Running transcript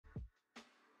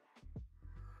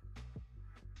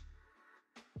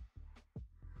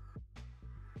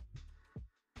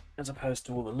as opposed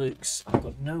to all the Lukes. I've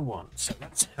got no one, so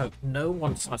let's hope no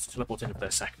one decides to teleport into their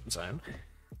second zone.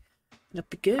 It'll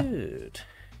be good.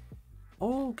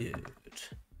 All good.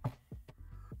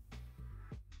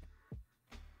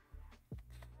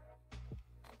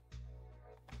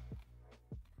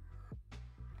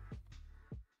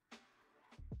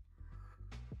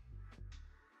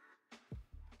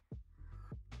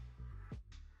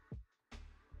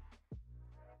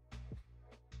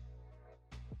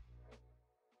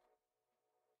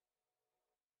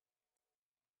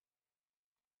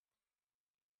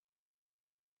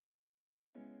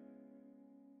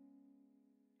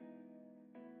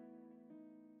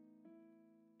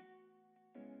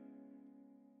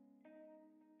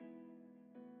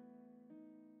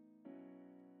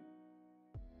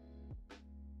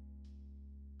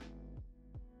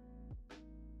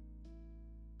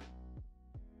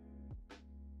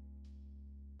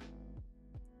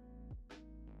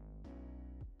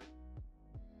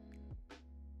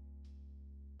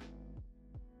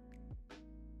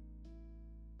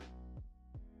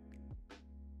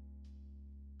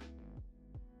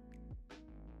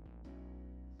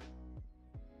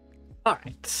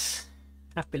 Alright.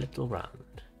 Happy little run.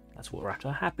 That's what we're after,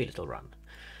 a happy little run.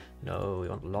 No, we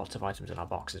want lots of items in our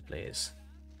boxes, please.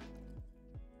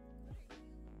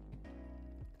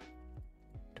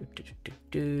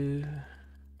 And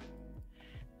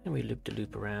we loop the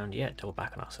loop around. Yeah, double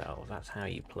back on ourselves. That's how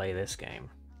you play this game.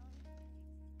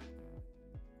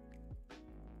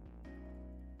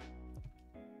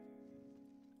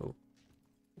 Oh,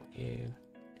 you.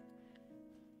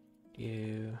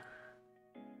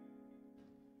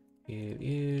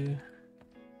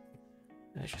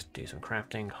 Let's just do some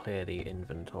crafting, clear the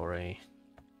inventory.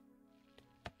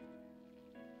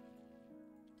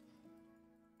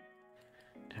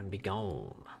 And be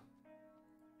gone.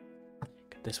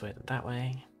 Go this way, then that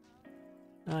way.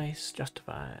 Nice,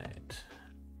 justified.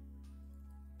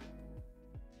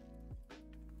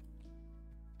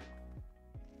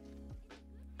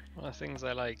 One of the things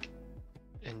I like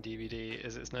in DBD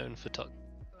is it's known for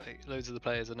like loads of the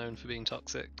players are known for being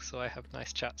toxic, so I have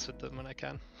nice chats with them when I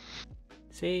can.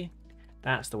 See?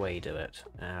 That's the way you do it.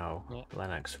 Ow. Yeah.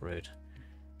 Lennox, rude.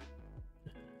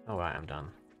 Alright, I'm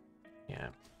done. Yeah.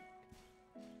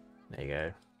 There you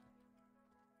go.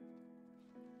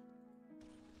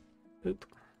 Boop.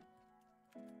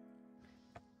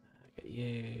 Get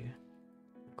you.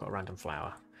 Got a random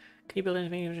flower. Can you build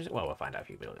anything interesting? Well, we'll find out if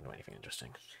you build into anything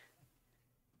interesting.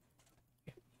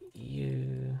 Get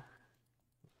you.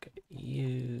 Get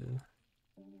you.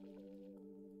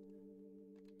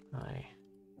 Hi.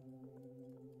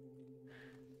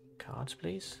 Cards,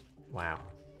 please. Wow.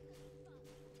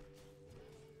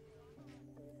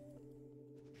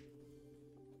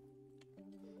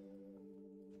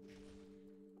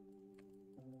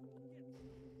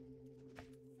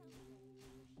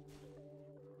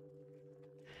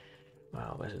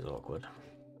 Wow, this is awkward.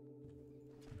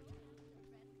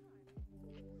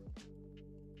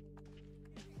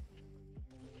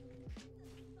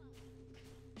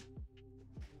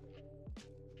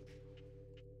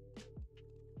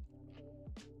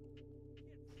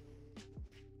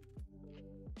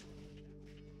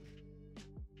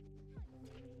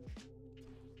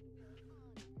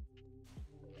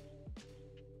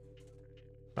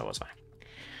 That was fine.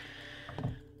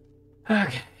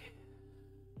 Okay.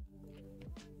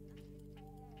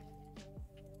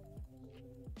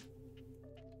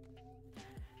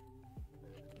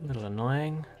 A little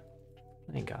annoying.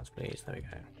 I think guards, please. There we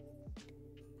go.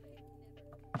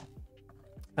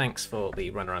 Thanks for the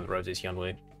run around the roses,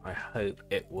 Yunwoo. I hope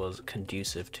it was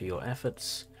conducive to your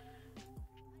efforts.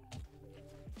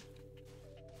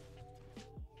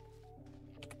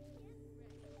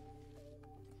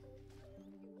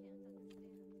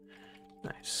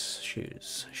 Nice.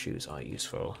 Shoes. Shoes are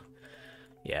useful.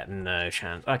 Yeah, no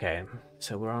chance. Okay,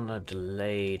 so we're on a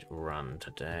delayed run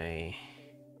today.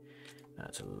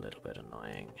 That's a little bit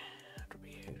annoying.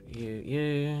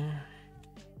 You.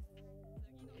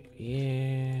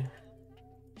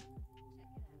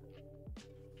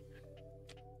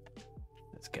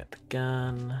 Let's get the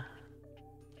gun.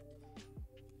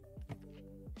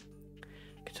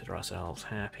 Consider ourselves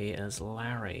happy as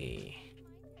Larry.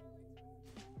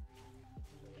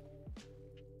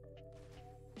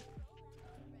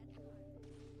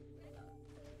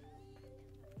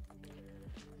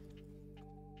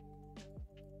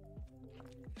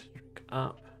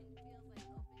 Up.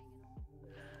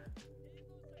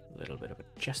 A little bit of a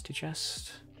chesty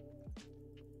chest.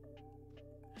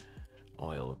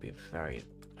 Oil would be very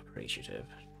appreciative.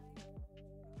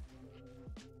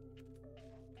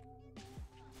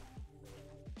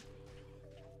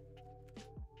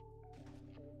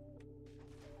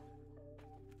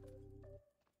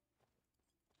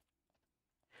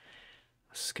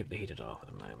 skip the heated off at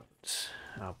the moment.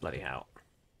 Oh, bloody hell.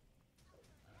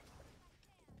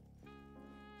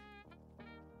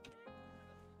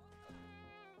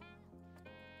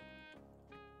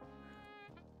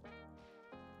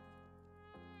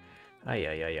 Ay,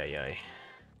 ay, ay, ay, ay.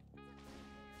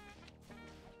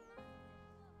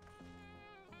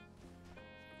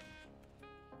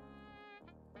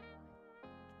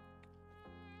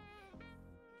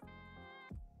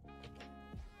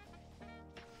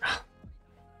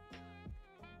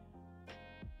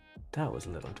 That was a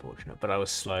little unfortunate, but I was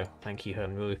slow. Thank you,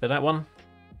 Henry, for that one.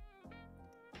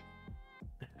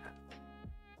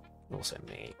 Also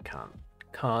me.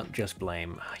 Can't just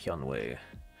blame Hyunwoo.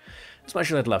 As much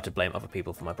as I'd love to blame other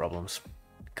people for my problems.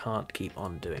 Can't keep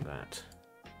on doing that.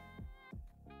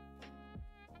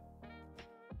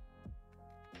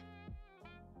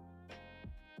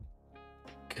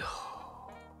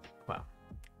 Well,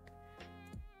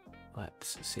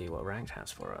 let's see what ranked has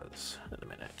for us in a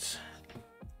minute.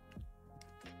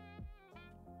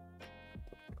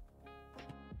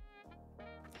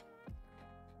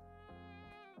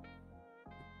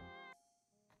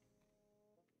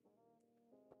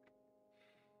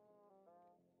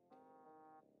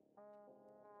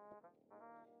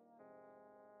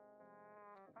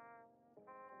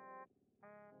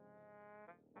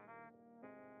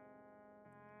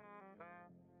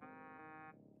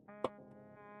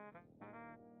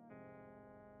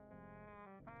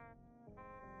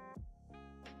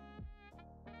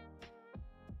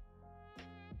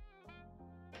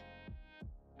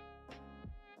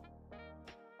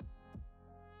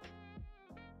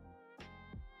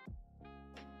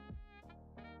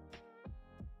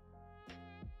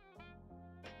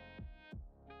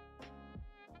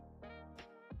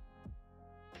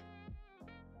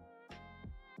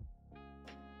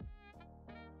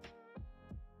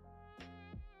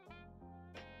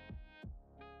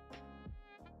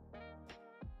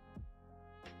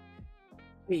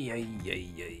 I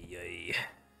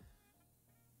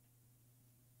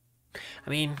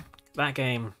mean, that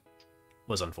game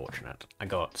was unfortunate. I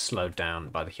got slowed down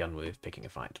by the Hyunwoo picking a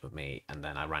fight with me, and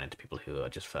then I ran into people who are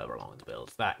just further along in the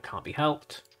build. That can't be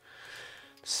helped.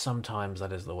 Sometimes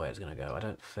that is the way it's going to go. I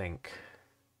don't think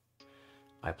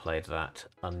I played that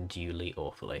unduly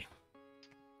awfully.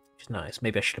 Which is nice.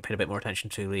 Maybe I should have paid a bit more attention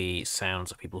to the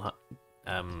sounds of people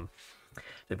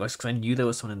the voice, because I knew there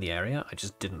was someone in the area. I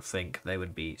just didn't think they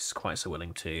would be quite so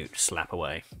willing to slap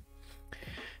away.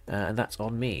 And that's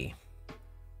on me.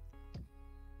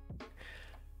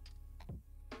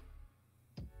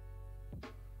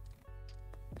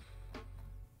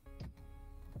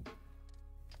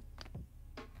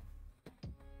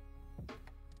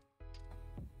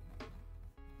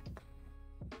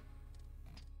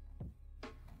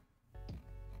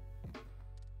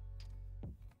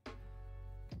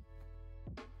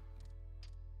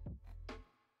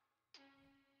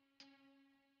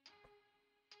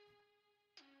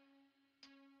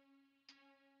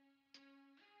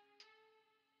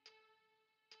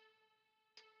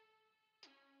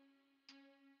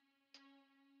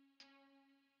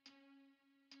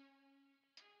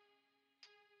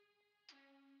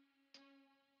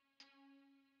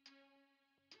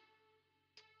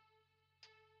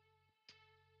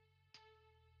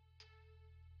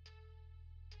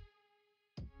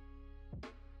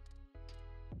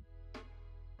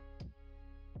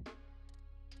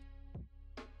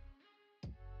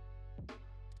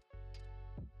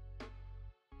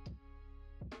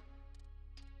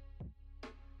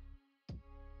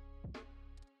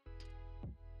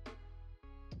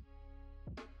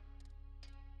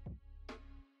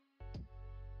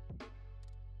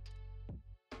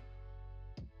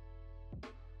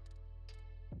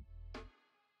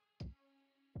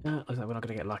 Looks like we're not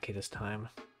going to get lucky this time.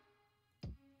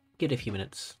 Give it a few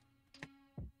minutes.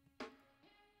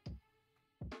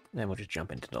 Then we'll just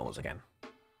jump into dolls again.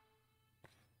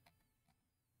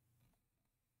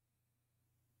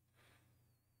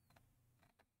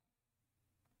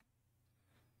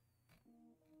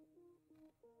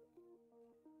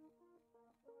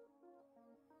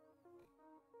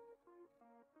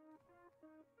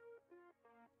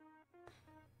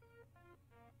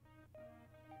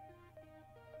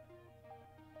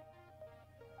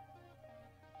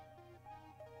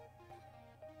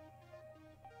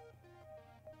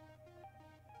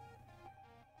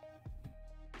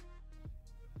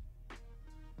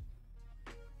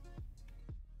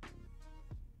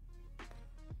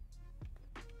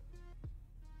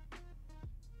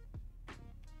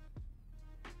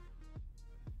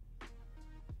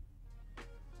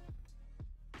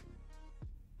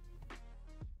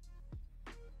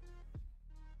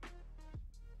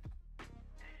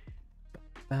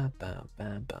 Bam, bam,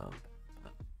 bam, bam.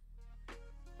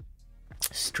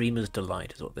 Streamer's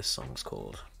Delight is what this song's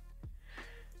called.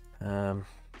 It's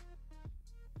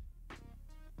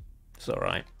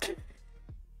alright.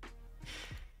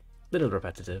 Little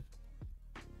repetitive.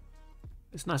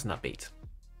 It's nice and upbeat.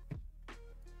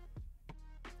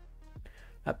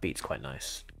 That beat's quite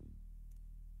nice.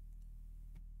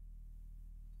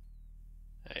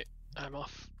 Hey, I'm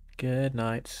off. Good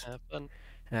night. Have fun.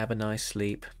 Have a nice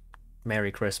sleep.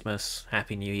 Merry Christmas.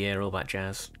 Happy New Year, all that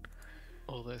jazz.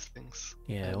 All those things.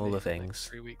 Yeah, Early, all the like things.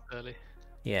 3 weeks early.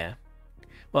 Yeah.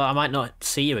 Well, I might not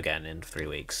see you again in 3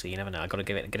 weeks, so you never know. I gotta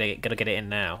get it in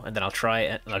now, and then I'll try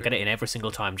it. And I'll get it in every single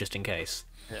time just in case.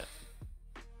 Yeah.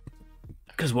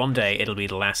 Because one day it'll be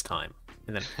the last time,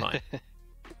 and then fine.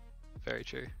 Very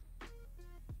true.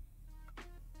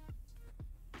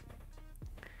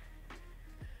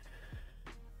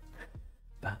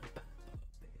 Ba,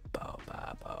 ba,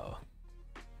 ba, ba.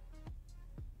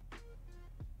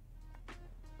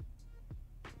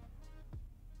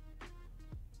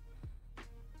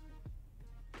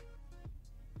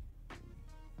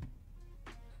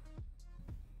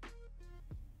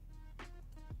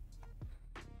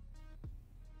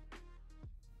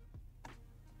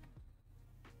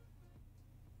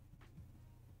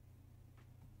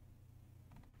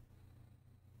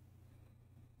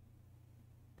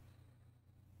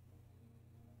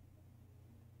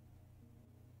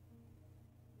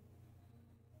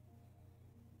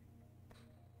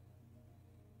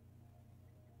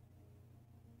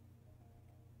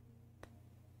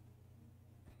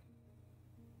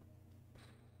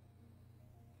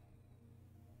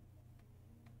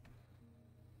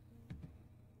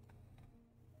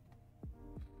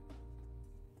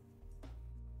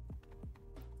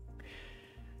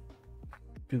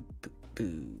 Boo, boo,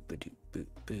 boo, ba, doo, boo,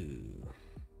 boo.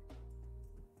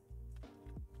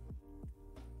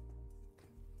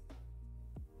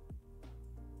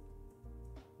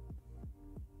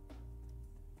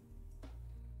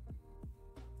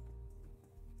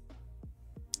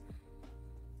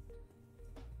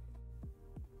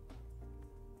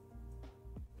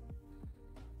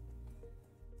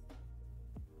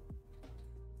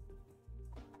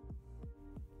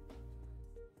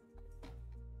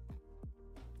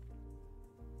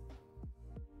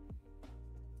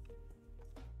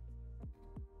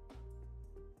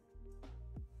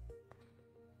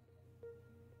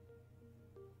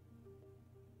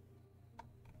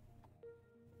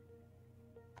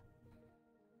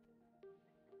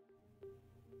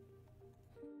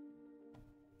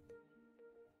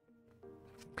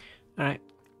 Alright.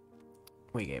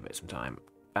 We gave it some time.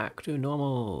 Back to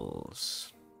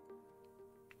normals.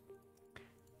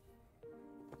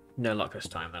 No luck this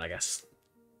time, then, I guess.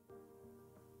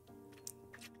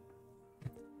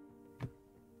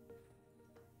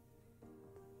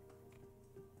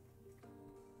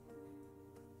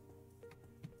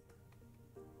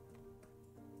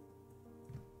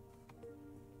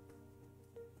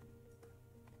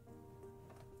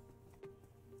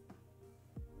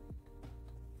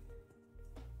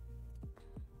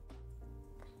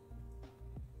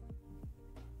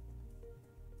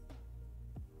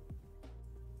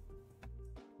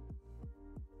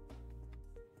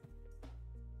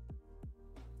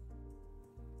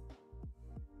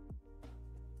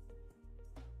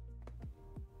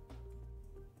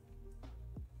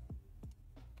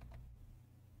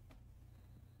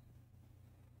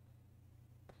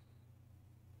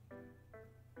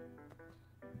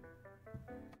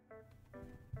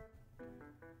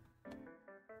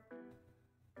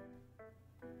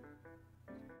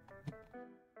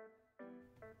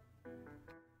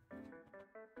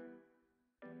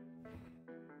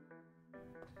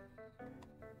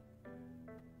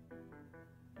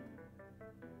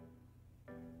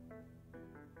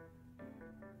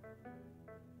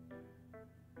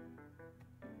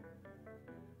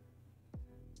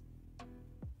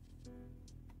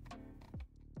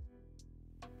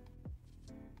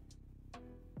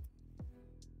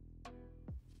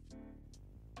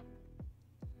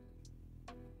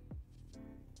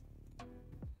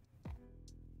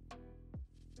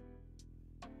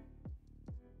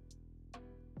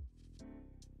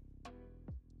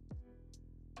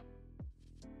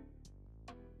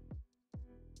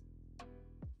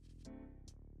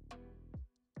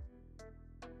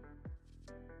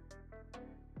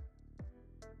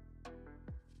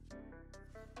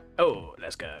 Oh,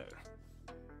 let's go.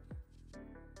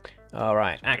 All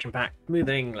right, action pack,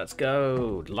 moving. Let's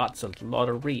go. Lot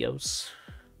of Rios.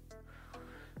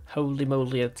 Holy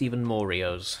moly, it's even more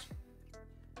Rios.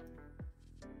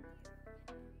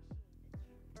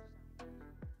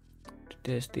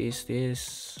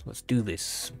 This. Let's do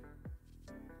this.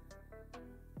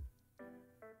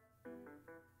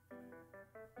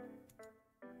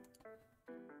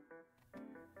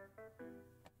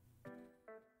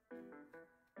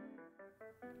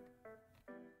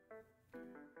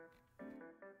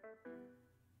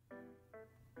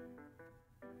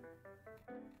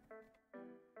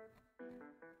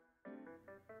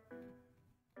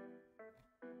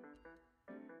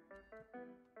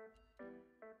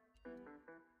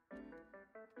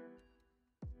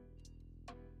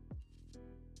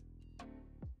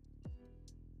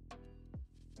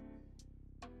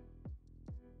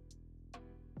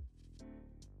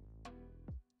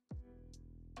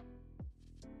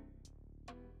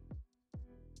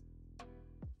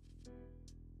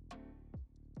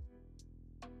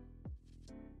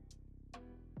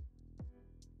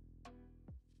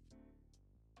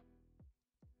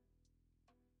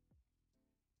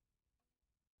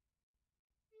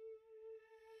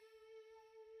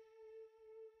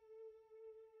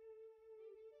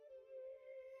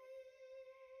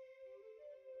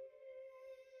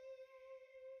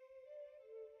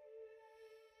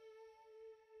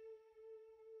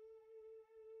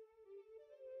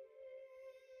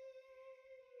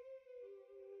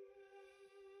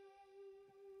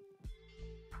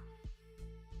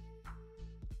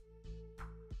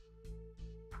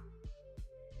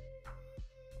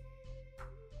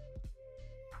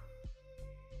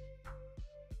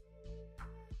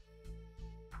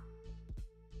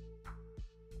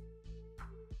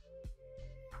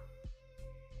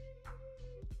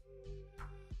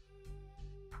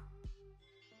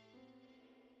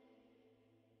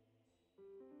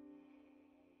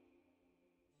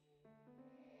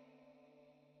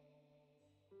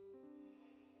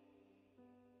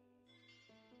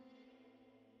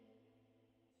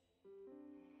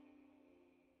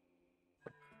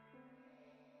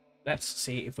 Let's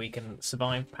see if we can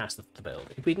survive past the build.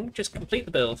 If we can just complete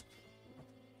the build,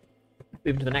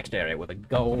 move to the next area with a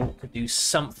goal to do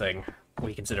something,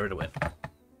 we consider it a win. I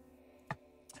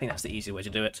think that's the easy way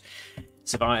to do it.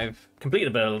 Survive, complete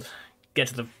the build, get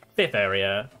to the 5th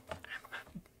area,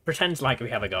 pretend like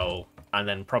we have a goal, and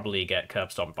then probably get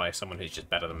curb stomped by someone who's just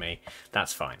better than me.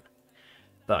 That's fine.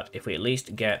 But if we at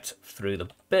least get through the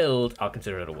build, I'll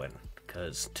consider it a win.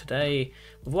 Because today,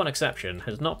 with one exception,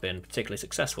 has not been particularly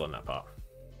successful in that part.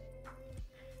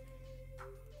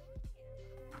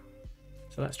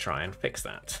 So let's try and fix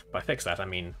that. By fix that, I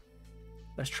mean,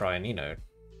 let's try and, you know,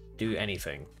 do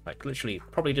anything. Like, literally,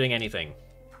 probably doing anything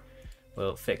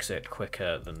will fix it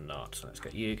quicker than not. So let's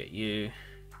get you.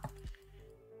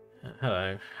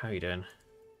 Hello, how are you doing?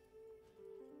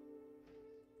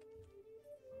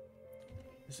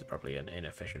 This is probably an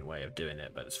inefficient way of doing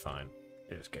it, but it's fine.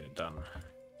 Just get it done.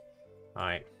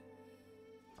 Alright.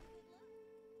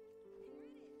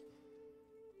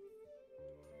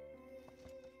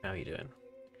 How are you doing?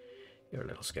 You're a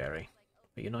little scary,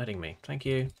 but you're not hitting me. Thank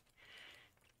you.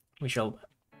 We shall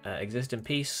exist in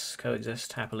peace,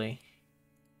 coexist happily.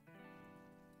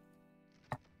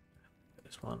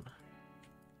 This one.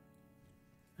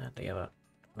 And the other.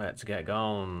 Let's get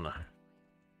gone.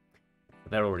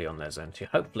 They're already on their zone 2.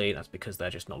 Hopefully that's because they're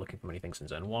just not looking for many things in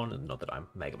zone 1, and not that I'm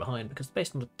mega behind, because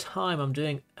based on the time I'm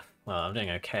doing, well, I'm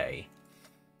doing okay.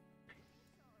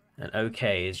 And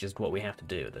okay is just what we have to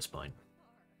do at this point.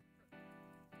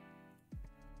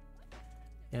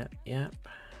 Yep.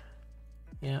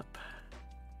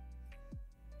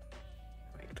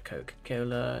 Make the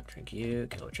Coca-Cola, drink you,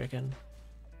 kill a chicken.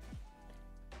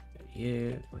 Get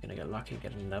you, we're gonna get lucky,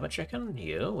 get another chicken.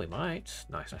 You, we might.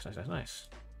 Nice. This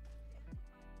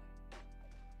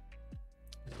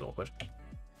is awkward.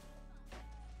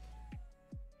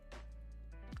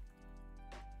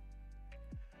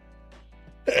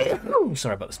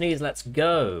 Sorry about the sneeze. Let's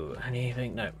go.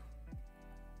 Anything? No.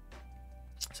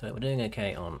 So we're doing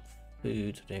okay on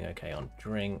food. We're doing okay on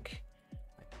drink.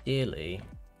 Ideally,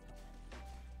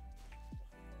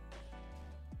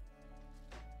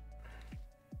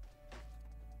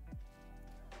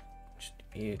 just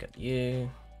you get you.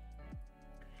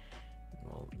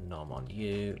 We'll nom on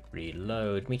you,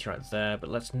 reload, meteorite there, but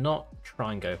let's not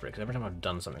try and go for it, because every time I've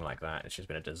done something like that, it's just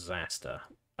been a disaster.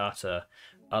 Utter,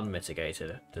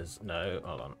 unmitigated. No,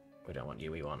 hold on. We don't want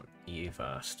you, we want you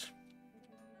first.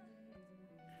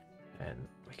 And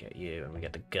we get you, and we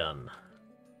get the gun.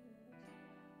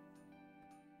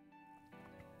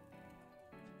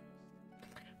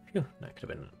 Phew, that could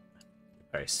have been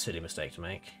a very silly mistake to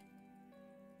make.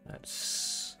 Don't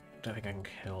think I can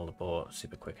kill the boar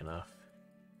super quick enough.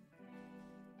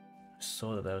 I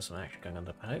saw that there was some action going on,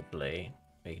 but hopefully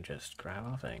we can just grab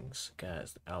our things.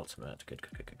 Get the ultimate.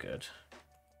 Good.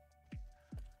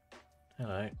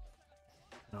 Hello.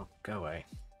 Oh, go away.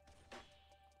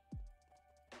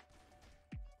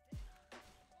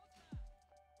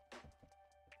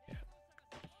 Yeah.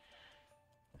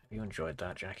 Have you enjoyed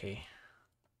that, Jackie?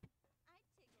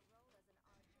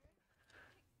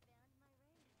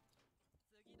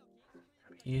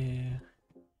 Yeah.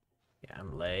 Yeah,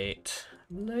 I'm late.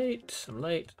 I'm late. I'm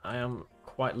late. I am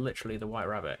quite literally the White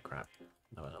Rabbit. Crap.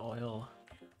 No oil.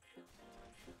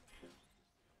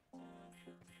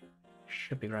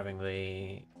 Should be grabbing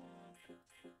the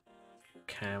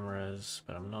cameras,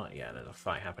 but I'm not yet. There's a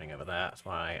fight happening over there. That's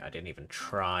why I didn't even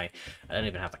try. I don't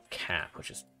even have the cap, which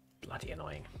is bloody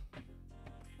annoying.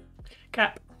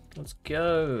 Cap! Let's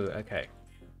go! Okay.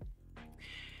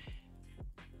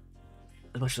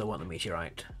 As much as I want the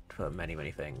meteorite for many,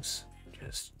 many things,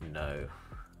 just no.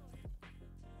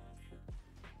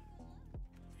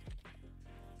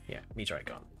 Yeah, meteorite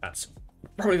gone. That's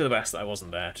probably the best that I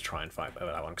wasn't there to try and fight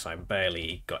over that one, because I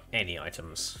barely got any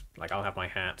items. Like, I'll have my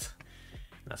hat.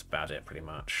 That's about it, pretty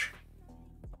much.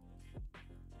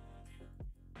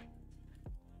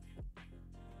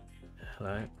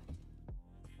 Hello?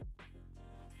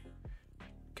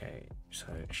 Okay, so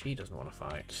she doesn't want to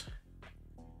fight.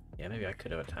 Yeah, maybe I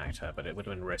could have attacked her, but it would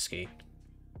have been risky.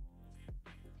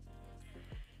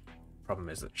 Problem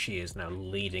is that she is now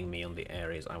leading me on the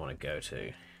areas I want to go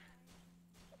to.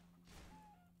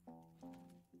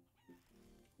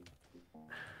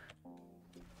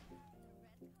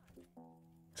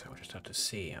 So we'll just have to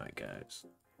see how it goes.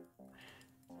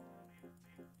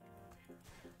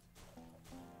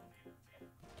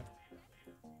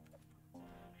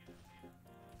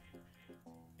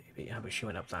 Maybe how about she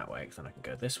went up that way, because then I can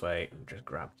go this way and just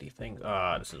grab the things.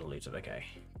 Ah, this is elusive, okay.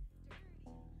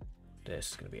 This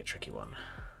is going to be a tricky one.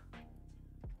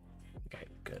 Okay,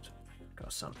 good.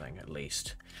 Got something at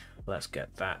least. Let's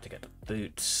get that to get the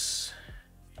boots.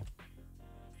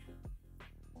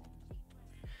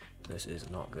 This is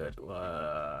not good.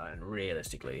 And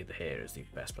realistically, here is the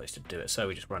best place to do it. So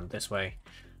we just run this way.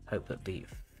 Hope that the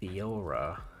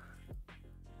Fiora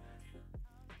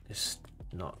is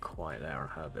not quite there on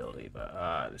her ability,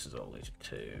 but this is all leading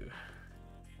to.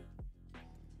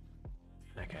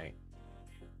 Okay.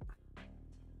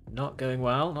 Not going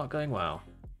well, not going well.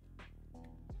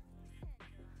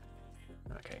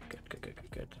 Okay,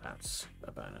 good. That's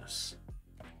a bonus.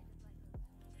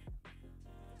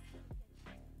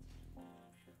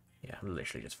 Yeah, I'm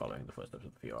literally just following the footsteps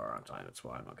of the Fiora, aren't I? That's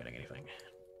why I'm not getting anything.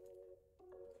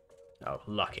 Oh,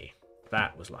 lucky.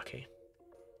 That was lucky.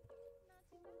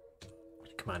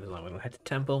 Commander's line, we'll head to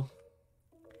Temple.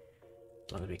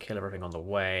 As long as we kill everything on the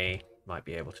way, might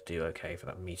be able to do okay for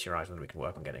that meteorite, and we can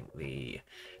work on getting the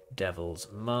Devil's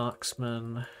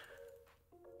Marksman.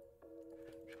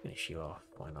 Finish you off,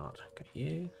 why not? Got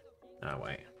you. Oh,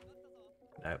 wait.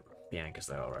 No, Bianca's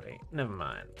there already. Never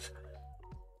mind.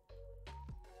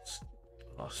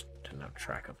 Lost to no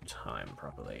track of time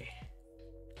properly.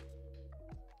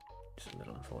 Just a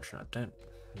little unfortunate. I don't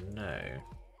know.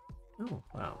 Oh,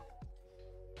 wow.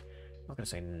 I'm not going to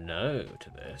say no to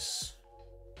this.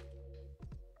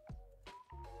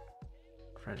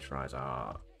 French fries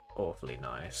are awfully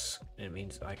nice. It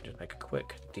means I can just make a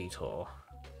quick detour.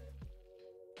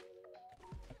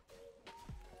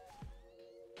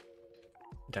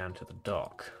 Down to the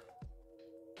dock.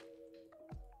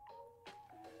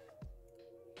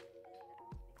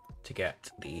 To get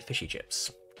the fishy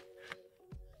chips.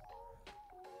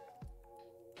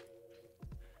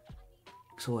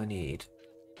 So all I need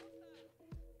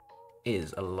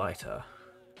is a lighter.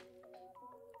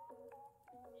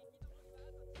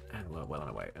 And we're well on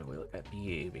our way. And we'll get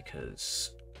you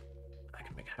because I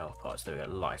can make health pots. There we go,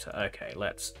 lighter. Okay,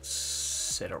 let's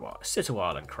sit a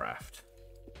while and craft.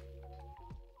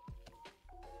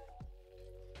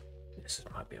 This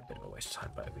might be a bit of a waste of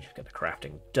time, but if we just get the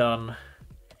crafting done,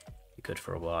 be good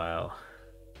for a while.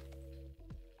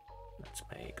 Let's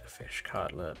make the fish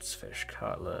cutlets.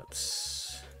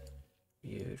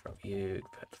 You, drop you,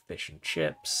 put the fish and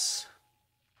chips.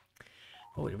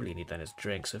 What we really need then is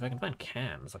drinks. So if I can find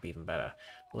cans, that'd be even better.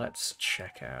 Let's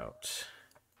check out.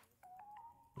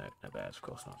 No bears, of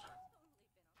course not.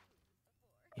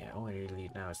 Yeah, all we really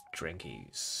need now is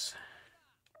drinkies.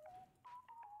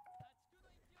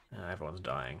 Everyone's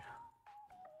dying.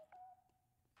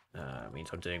 Means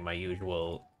I'm doing my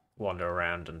usual wander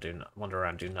around, do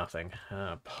nothing.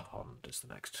 Pond is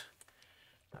the next.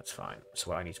 That's fine. So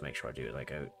what I need to make sure I do is I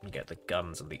go and get the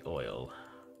guns and the oil.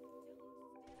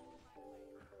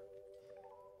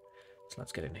 So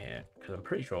let's get in here, because I'm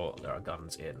pretty sure there are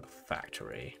guns in the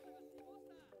factory.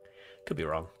 Could be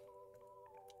wrong.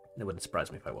 It wouldn't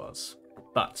surprise me if I was.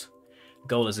 But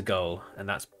goal is a goal, and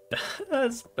that's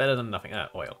That's better than nothing.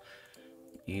 Oil.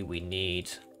 We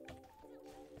need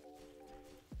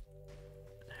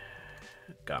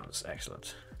guns.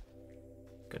 Excellent.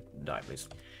 Good. Die, please.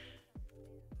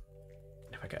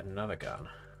 If I get another gun,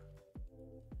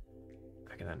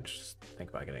 I can then just think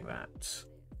about getting that.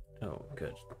 Oh,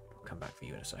 good. I'll come back for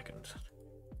you in a second.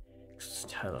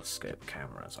 Telescope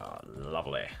cameras are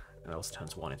lovely. And it also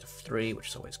turns 1 into 3, which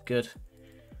is always good.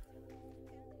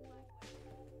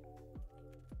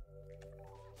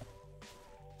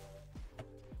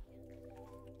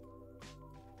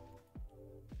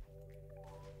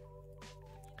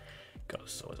 God,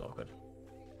 this is always awkward.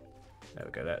 There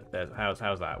we go.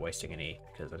 How's that wasting any?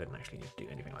 Because I didn't actually need to do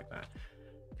anything like that.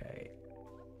 Okay.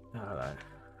 Hello.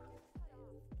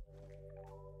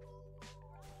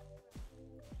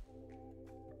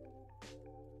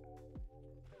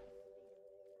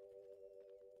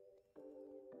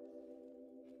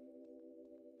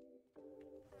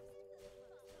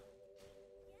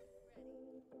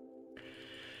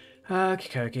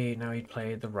 Kikoki, now he'd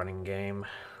played the running game.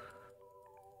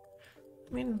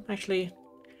 I mean, actually,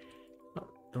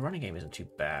 the running game isn't too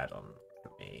bad on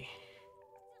me.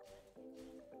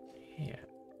 Yeah.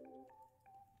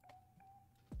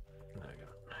 There we go.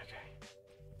 Okay.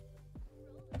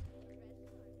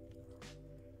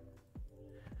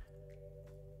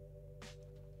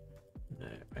 No.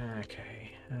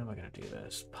 Okay. How am I going to do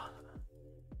this?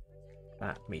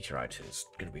 That meteorite is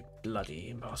going to be bloody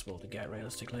impossible to get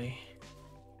realistically.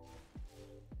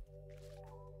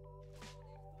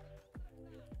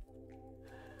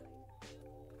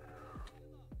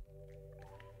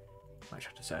 Might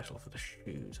have to settle for the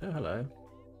shoes. Oh, hello.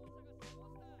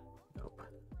 Nope.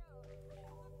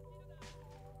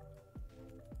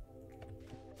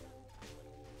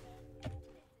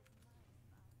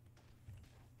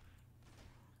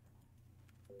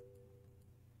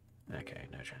 Okay,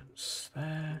 no chance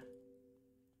there.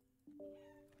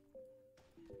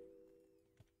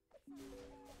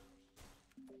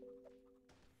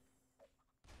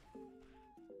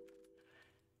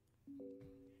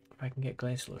 If I can get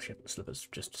glacial slippers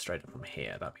just straight up from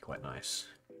here, that'd be quite nice.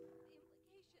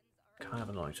 Kind of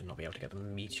annoying to not be able to get the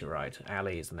meteorite.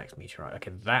 Alley is the next meteorite.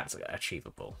 Okay, that's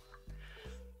achievable.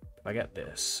 If I get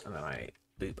this, and then I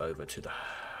boop over to the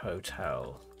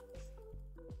hotel.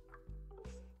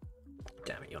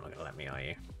 Damn it, you're not going to let me, are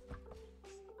you?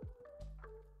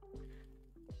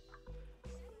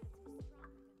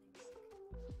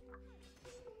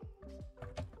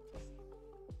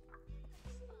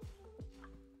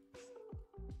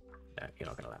 No, you're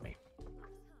not going to let me.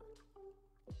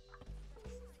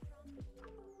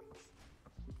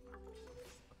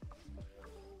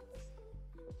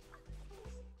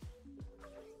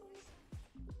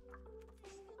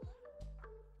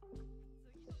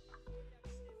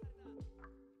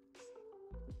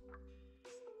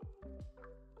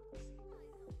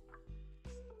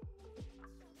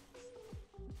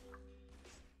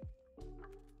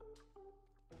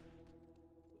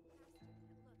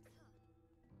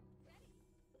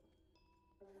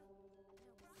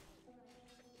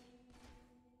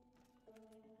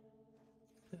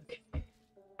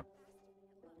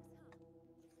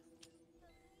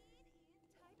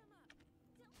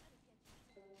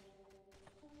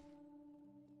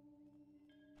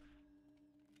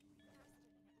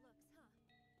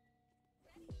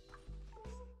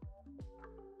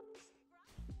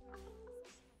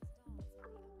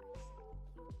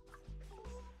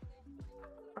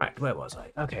 Right, where was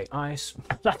I? Okay, ice.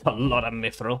 That's a lot of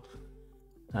mithril.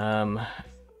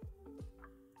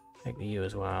 Take the U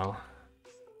as well.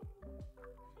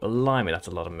 Blimey, that's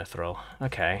a lot of mithril.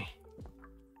 Okay.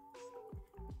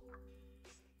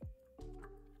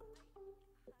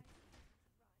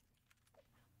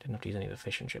 Didn't have to use any of the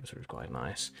fish and chips, which was quite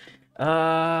nice.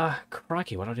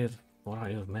 Crikey, what do I do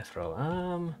with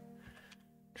mithril?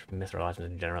 Mithril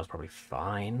items in general is probably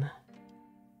fine.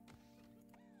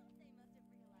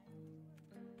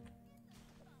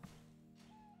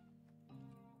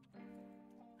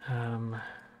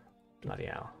 Bloody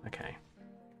hell. Okay.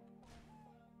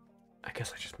 I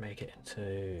guess I just make it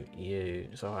into you,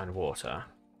 so and water.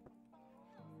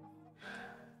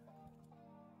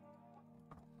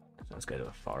 So let's go to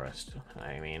the forest.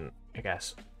 I mean, I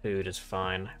guess food is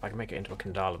fine. If I can make it into a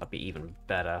Kandala, that'd be even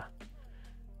better.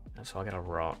 And so I'll get a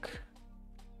rock.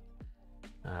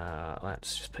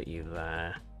 Let's just put you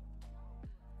there.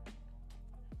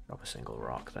 Drop a single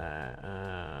rock there.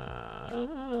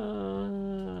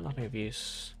 Nothing of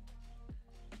use.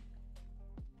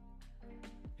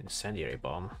 Incendiary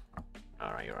bomb.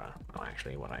 Alright, you're not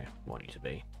actually what I want you to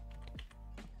be.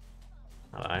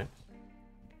 Hello.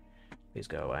 Please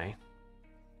go away.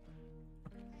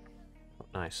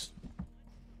 Nice.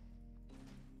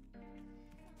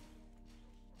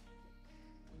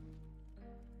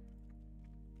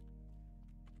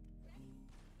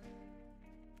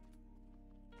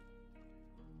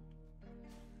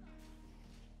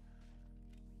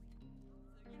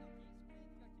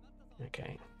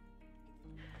 Okay.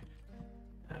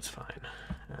 That's fine.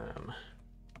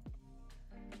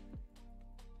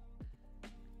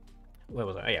 Where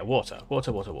was I? Oh, yeah, water.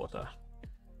 Water, water, water.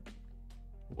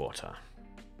 Water.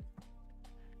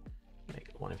 Make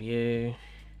one of you.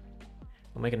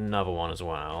 We'll make another one as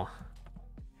well.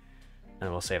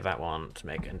 And we'll save that one to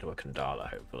make it into a Kandala,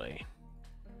 hopefully.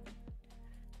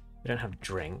 We don't have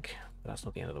drink, but that's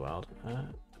not the end of the world. No.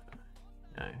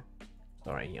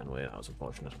 Sorry, Yunwoo, that was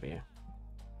unfortunate for you.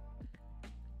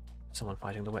 Someone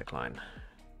fighting the Wick line.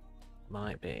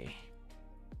 Might be.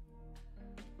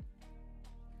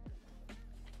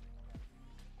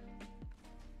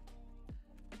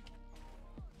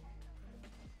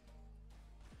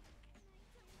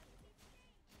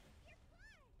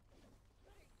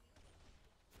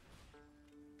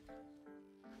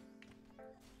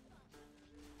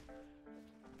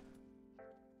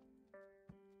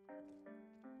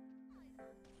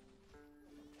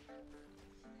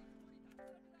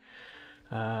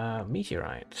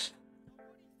 Meteorite.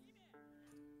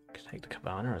 Could take the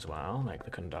Cabana as well, make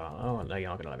the Kandala. Oh, no, you're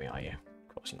not going to let me, are you?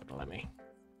 Of course you're not going to let me.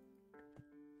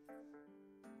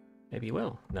 Maybe you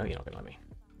will. No, you're not going to let me.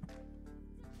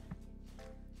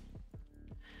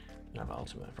 I have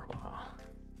ultimate for a while.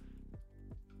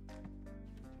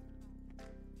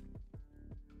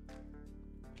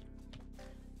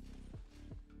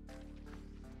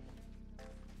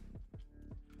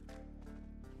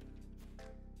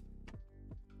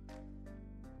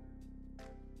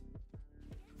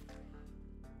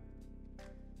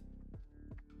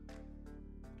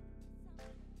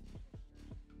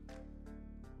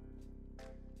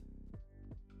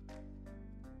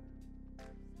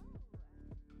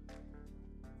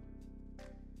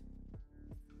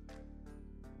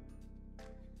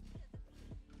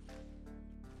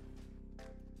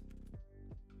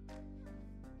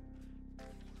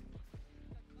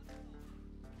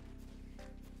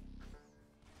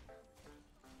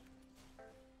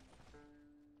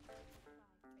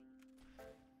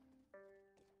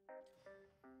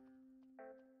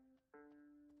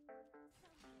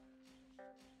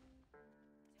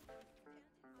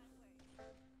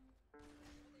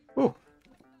 Ooh,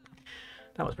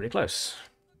 that was pretty close.